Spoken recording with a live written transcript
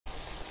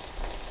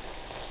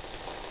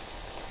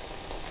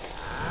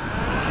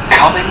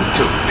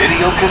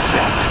video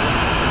cassette.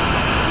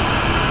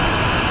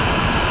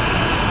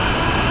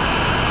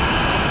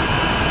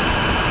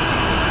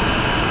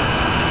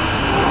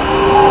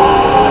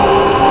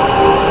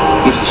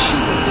 It is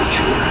human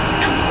nature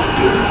to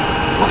wonder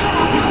what it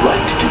will be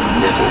like to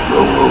never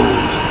grow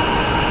old,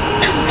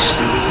 to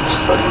experience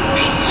utter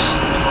peace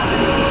and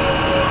harmony.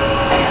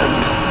 And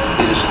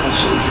it is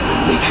also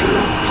human nature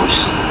for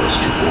some of us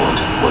to want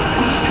what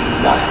we do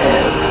not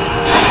have.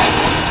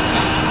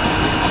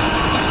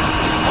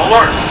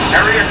 Alert!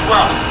 Area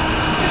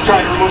 12. He's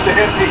trying to remove the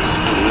headpiece.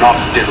 Do not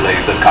delay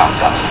the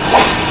countdown.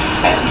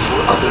 And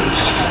for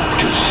others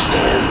to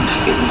stand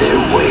in their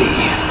way.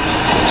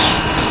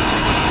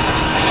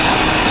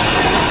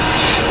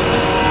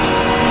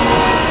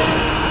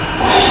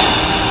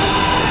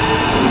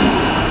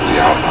 We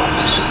are not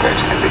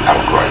participating in the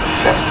outright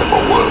theft of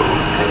a world.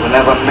 They were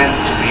never meant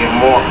to be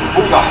immortal.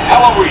 Who the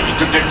hell are we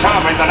to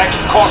determine the next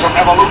course of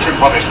evolution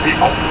for this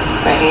people?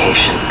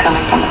 Radiation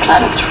coming from the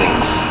planet's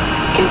rings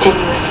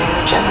continuously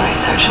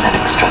regenerates our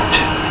genetic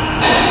structure.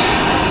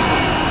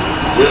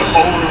 We're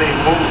only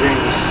moving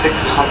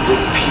 600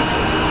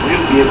 people.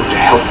 We'll be able to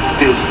help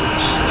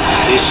billions.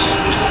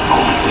 This is the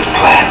moment we've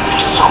planned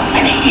for so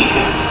many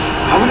years.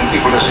 How many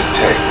people does it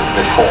take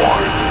before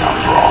it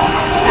becomes wrong?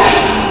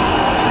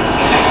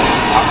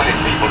 How many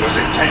people does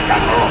it take,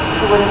 after all?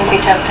 Who wouldn't be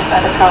tempted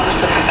by the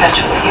promise of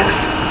perpetual youth?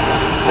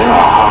 There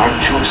are hard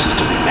choices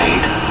to be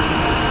made.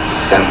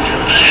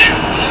 Censorship.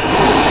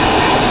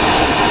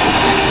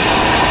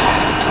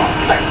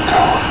 Don't let go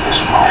of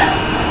this moment.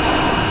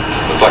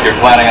 Looks like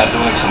you're planning on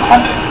doing some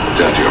hunting.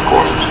 Return to your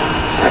quarters.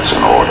 That's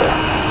an order.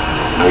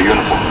 No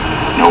uniform,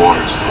 no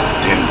orders.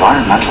 The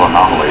environmental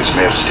anomalies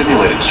may have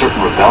stimulated certain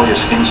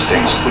rebellious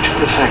instincts which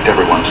could affect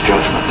everyone's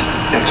judgment,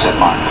 except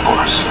mine, of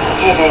course.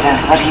 Hey, David,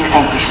 what do you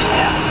think we should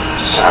do?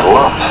 Saddle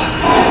up.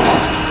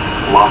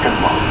 Lock and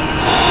load.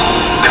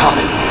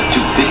 Coming to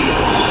video.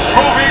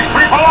 Move these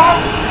people out!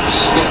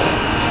 Stand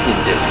in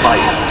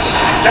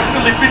defiance.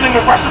 Definitely feeling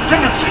aggressive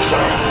tendency,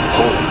 sir.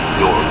 Hold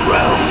your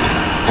ground.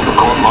 The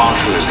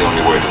court-martial is the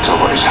only way to tell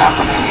what is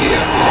happening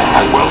here.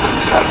 I welcome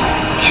it, Admiral.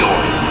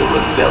 Join the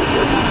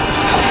rebellion.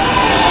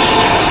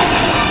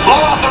 Blow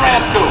out the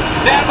ram scoop.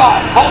 Stand by.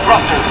 Hold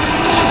thrusters.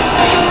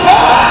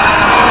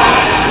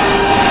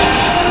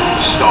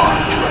 Star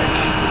Trek.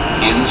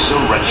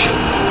 Insurrection.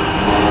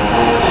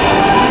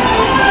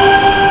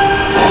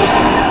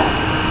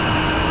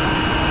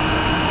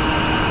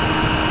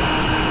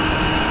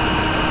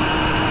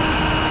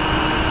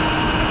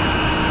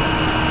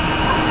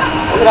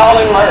 Look at all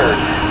them birds.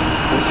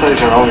 These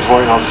things are always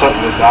waiting on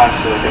something to die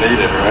so they can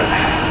eat it, right?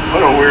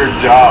 What a weird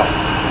job.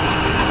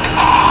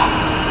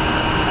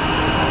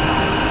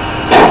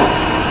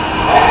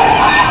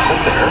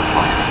 That's an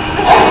airplane.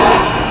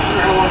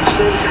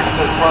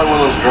 That's probably one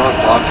of those drunk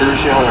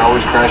doctors, you know, they're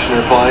always crashing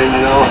their plane,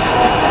 you know?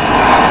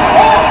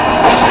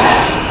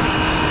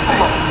 Oh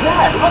my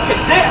God, look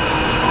at this.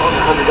 Those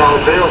are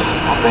 $100 bills.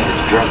 I think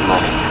it's drug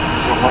money.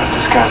 You know, what if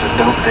this guy's a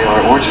dope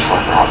dealer? We're just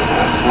like Robin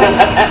Hood.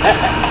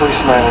 It's a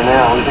policeman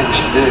now. What do you think we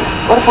should do?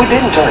 What if we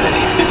didn't turn it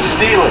in? It's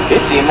stealing.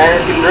 It's the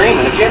American dream,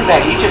 and again,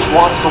 Matt, he just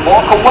wants to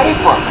walk away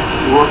from it.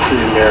 You work for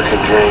the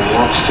American dream. You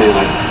don't steal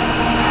it.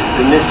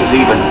 And this is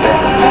even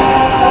better.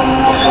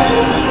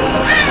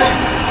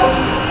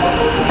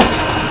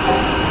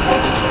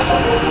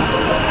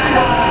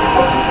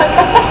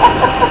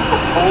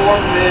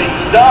 $4 million.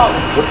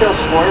 Look how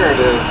square it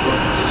is.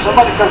 If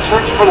somebody comes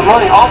searching for the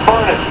money, I'll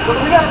burn it. But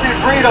we gotta be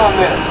agreed on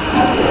this.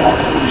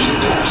 We should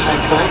do the same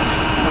thing.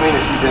 I mean,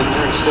 if you've been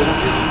there instead of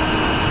me.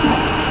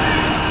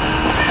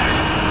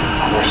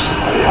 I wish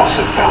somebody else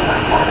had found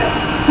that money.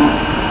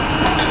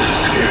 This is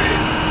scary.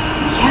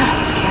 Yeah,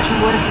 it's scary.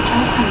 What if we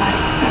tell somebody?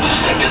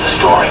 Just stick to the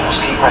story. We'll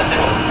skate right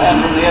through it.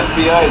 Man from the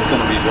FBI is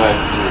going to be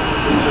driving through.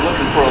 They're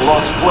looking for a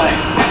lost plane.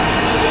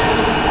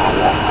 I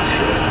want my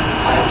share.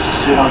 I have to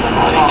sit on the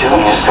money till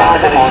we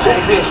decide that it's safe.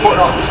 It's like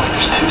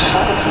there's two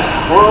sides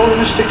now. We're all in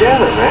this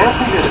together, man.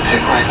 You gotta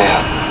pick right now.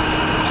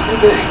 Who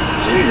big?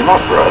 Dude, you're my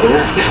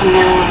brother. From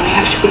now on, we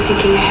have to be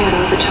thinking ahead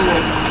all the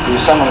time. You're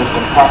someone who's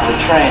been properly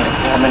trained.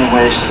 There are many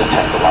ways to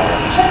detect the liar.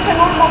 Just a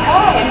normal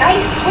guy, a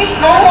nice, sweet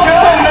No,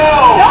 no!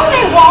 No,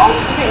 they won't.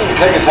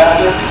 Take us out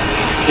there.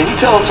 Can you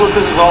tell us what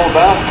this is all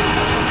about?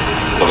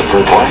 Looking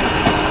for a plane?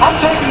 I'm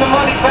taking the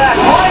money back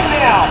right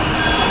now!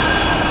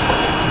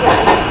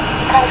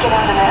 Gotta get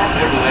out of there.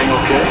 Everything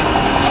okay?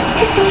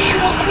 He's gonna shoot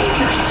all three of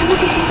you as soon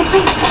as he sees the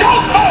plane.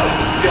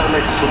 You gotta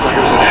make this look like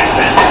it was an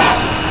accident.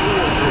 You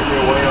gonna take me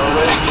away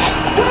already?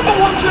 You're the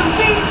one who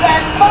needs that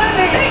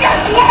money. He got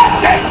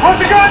blasted. Put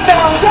the gun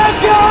down! Stand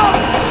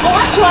down! Well,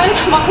 I'm trying to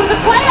come up with a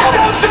plan.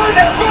 Don't do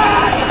that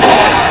back!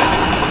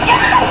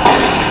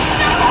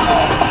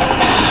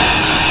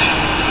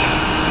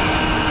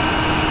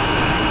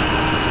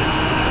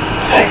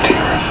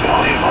 Hector,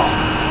 valuable.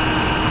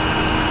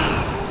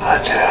 I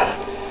do.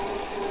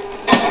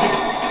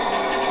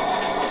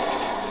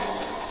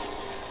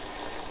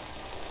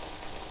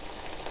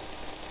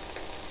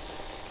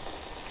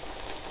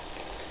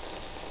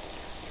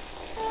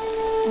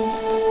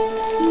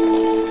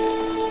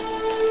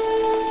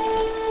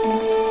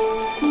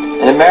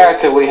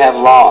 America, we have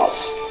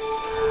laws.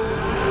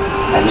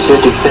 And it's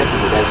just accepted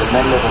that as a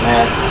member of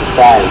American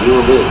society, you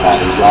will live by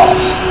these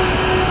laws.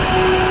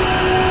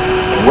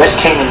 In West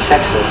Canaan,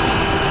 Texas,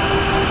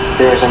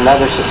 there is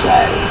another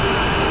society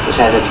which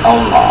has its own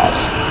laws.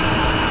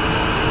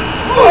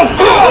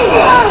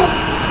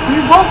 We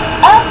woke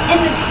up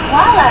in the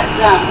twilight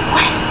zone.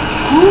 West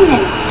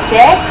Canaan,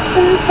 sex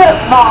and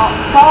football.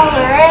 That's all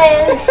there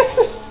is.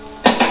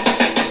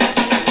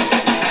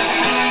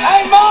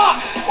 Hey,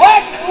 Mom!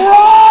 Let's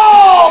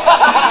roll!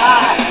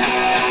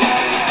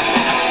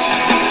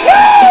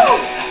 Woo!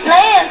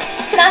 Lance,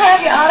 can I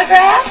have your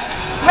autograph?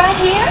 Right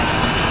here?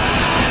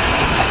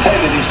 I tell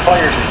you, these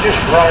players are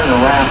just running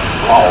around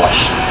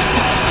flawless.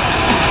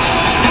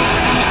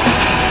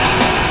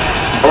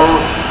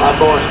 My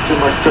boy's too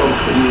much trouble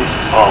for you.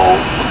 Oh,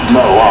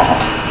 no,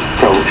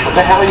 Coach. What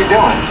the hell are you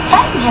doing?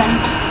 Changing.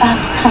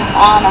 Come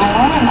on, I'm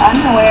wearing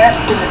underwear.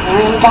 Does it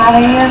really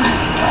bother you?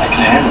 I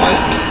can handle it.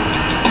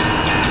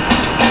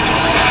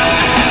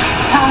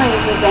 Tommy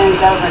will be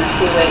banned over in a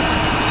few weeks.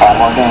 5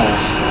 more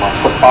games. No more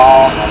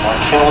football, no more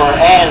killer,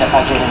 and if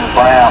I get him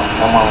brown,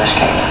 no more West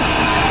Canaan.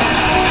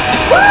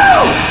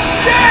 Woo!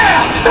 Yeah!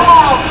 Come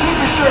on, keep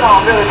your shirt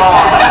on, Billy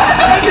Bob.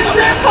 Take your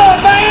strip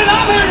on, man.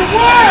 I'm here to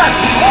work.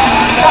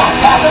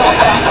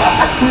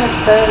 You're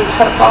afraid of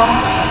football?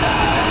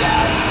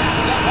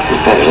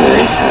 It's better than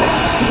anything.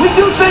 We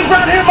do things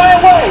right here my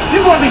way.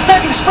 You're going to be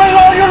second string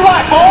all your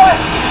life, boy.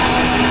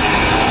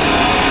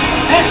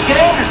 This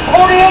game is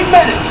 48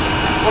 minutes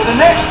for the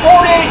next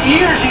 48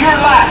 years of your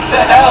life.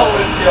 The hell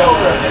with you.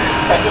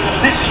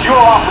 This is your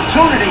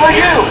opportunity. For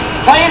you.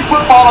 Playing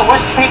football at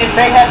West Canaan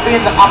may have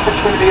been the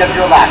opportunity of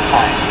your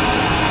lifetime.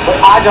 But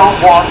I don't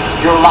want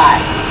your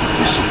life.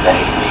 Disobey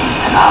me,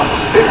 and I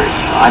will bury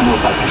you. I know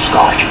about your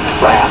scholarship to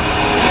draft.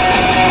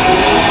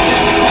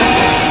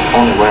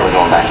 Only way we're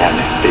going back out in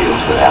the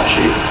fields without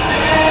you.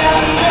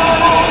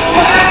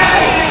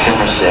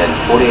 Kimmer said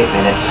 48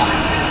 minutes,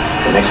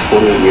 the next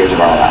 48 years of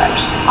our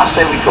lives. I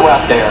say we go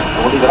out there and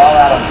we'll leave it all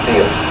out on the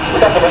field.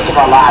 We got the rest of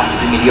our lives to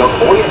be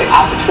mediocre. We have the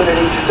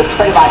opportunity to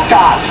play like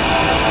gods.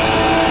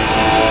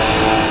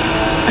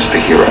 Let's be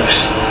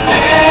heroes.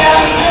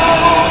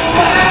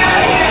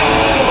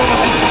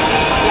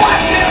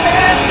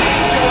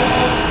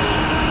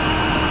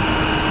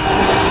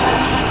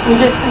 You're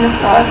just gonna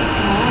throw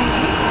everything away.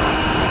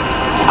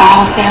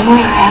 Our whole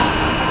family, our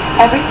house,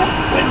 everything.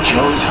 When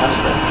Joe's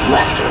husband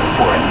left her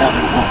for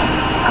another woman,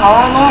 Call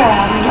our lawyer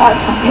out and draw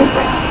some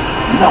paper.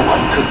 no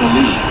one could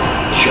believe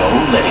Joe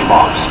let him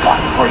off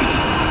scot-free.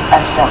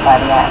 I just don't buy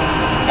the act.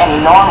 Any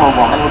normal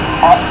woman would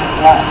cut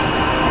one.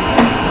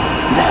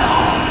 Now,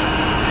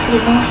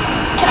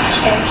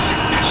 Downstairs.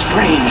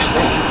 strange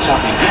things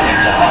are beginning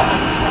to happen,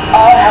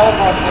 All hell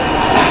broke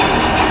loose.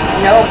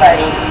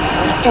 Nobody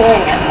was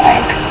doing it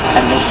right.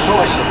 and the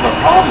source of the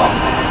problem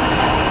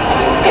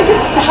Make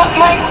it stop,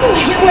 Mike.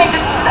 Please make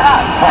it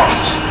stop.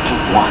 points to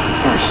one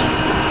person.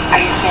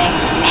 Are you saying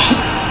it's me?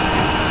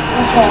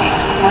 I'm saying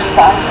I'm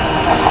responsible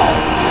for all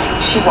of this.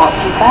 She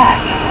wants you back.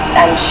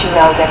 And she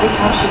knows every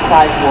time she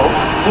cries wolf,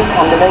 you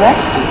come to the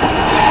rescue.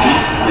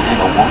 Deep within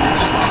a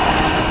woman's mind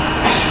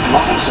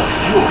lies a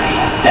fury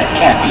that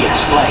can't be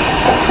explained.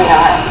 It's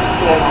not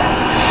you.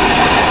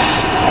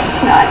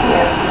 It's not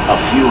you. A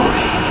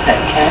fury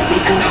that can't be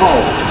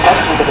controlled.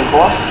 Plus, when the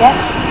divorce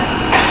gets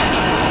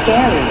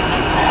scary.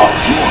 A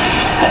fury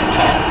that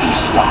can't be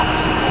stopped.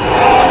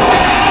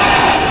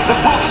 The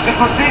books, the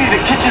graffiti,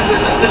 the kitchen,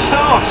 the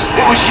stones.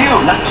 It was you.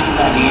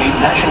 1998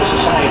 National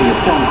Society of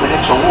Film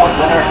Critics Award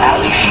winner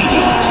Ali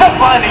Sheedy. Stop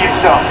lying to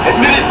yourself.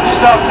 Admit it and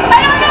stop it. I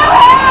don't know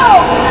how!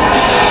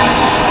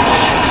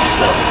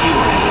 The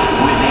fury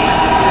within.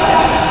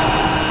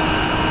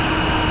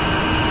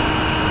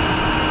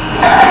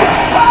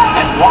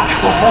 And watch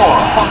for more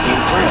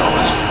haunting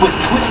thrills with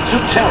twists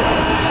of terror.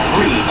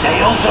 3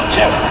 tales of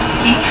terror,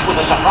 each with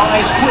a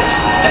surprise twist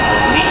that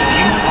will leave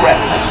you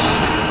breathless.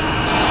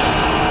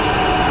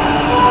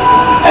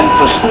 And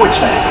for sports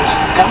fans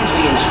comes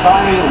the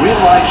inspiring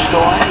real-life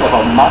story of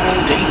a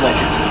modern-day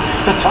legend,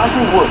 the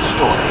Tiger Woods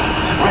story,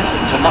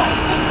 written tonight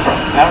from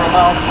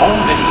Paramount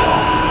Home Video.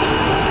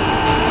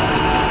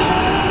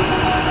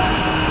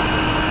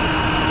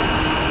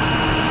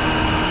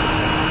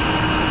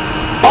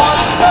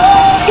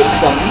 It's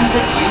the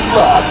music you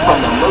love from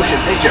the motion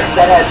picture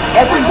that has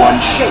everyone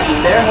shaking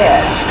their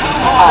heads.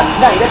 A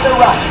Night at the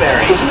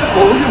Roxbury. Doesn't it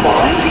blow your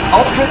mind? The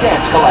Ultra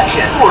Dance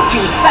Collection. 14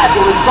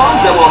 fabulous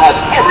songs that will have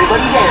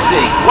everybody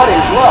dancing. What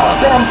is love?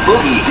 Bam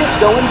Boogie.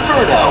 Disco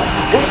Inferno.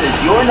 This is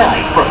your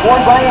night.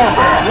 Performed by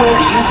Amber. Where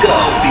do you go?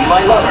 Be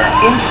My Lover.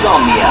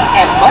 Insomnia.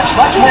 And much,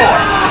 much more.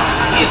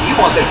 If you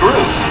want the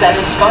grooves that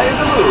inspire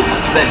the moves,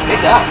 then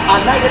pick up A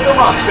Night at the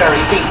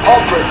Roxbury, the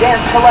Ultra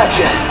Dance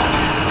Collection.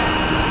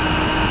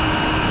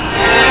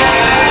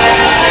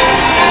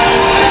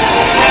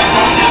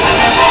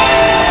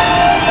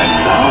 And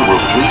now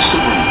we're pleased to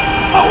bring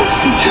our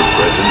feature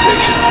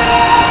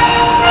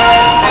presentation.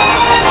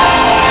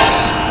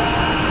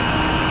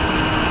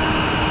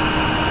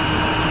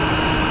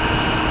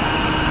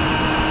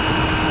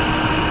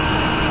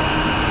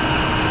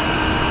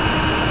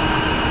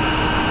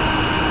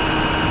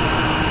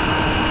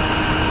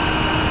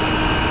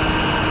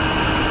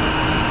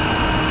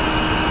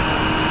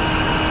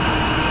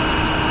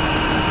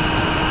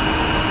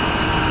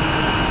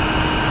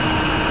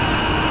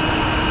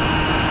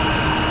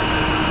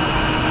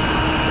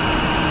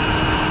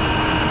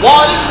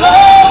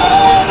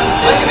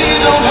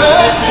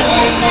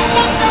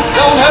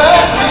 Don't hurt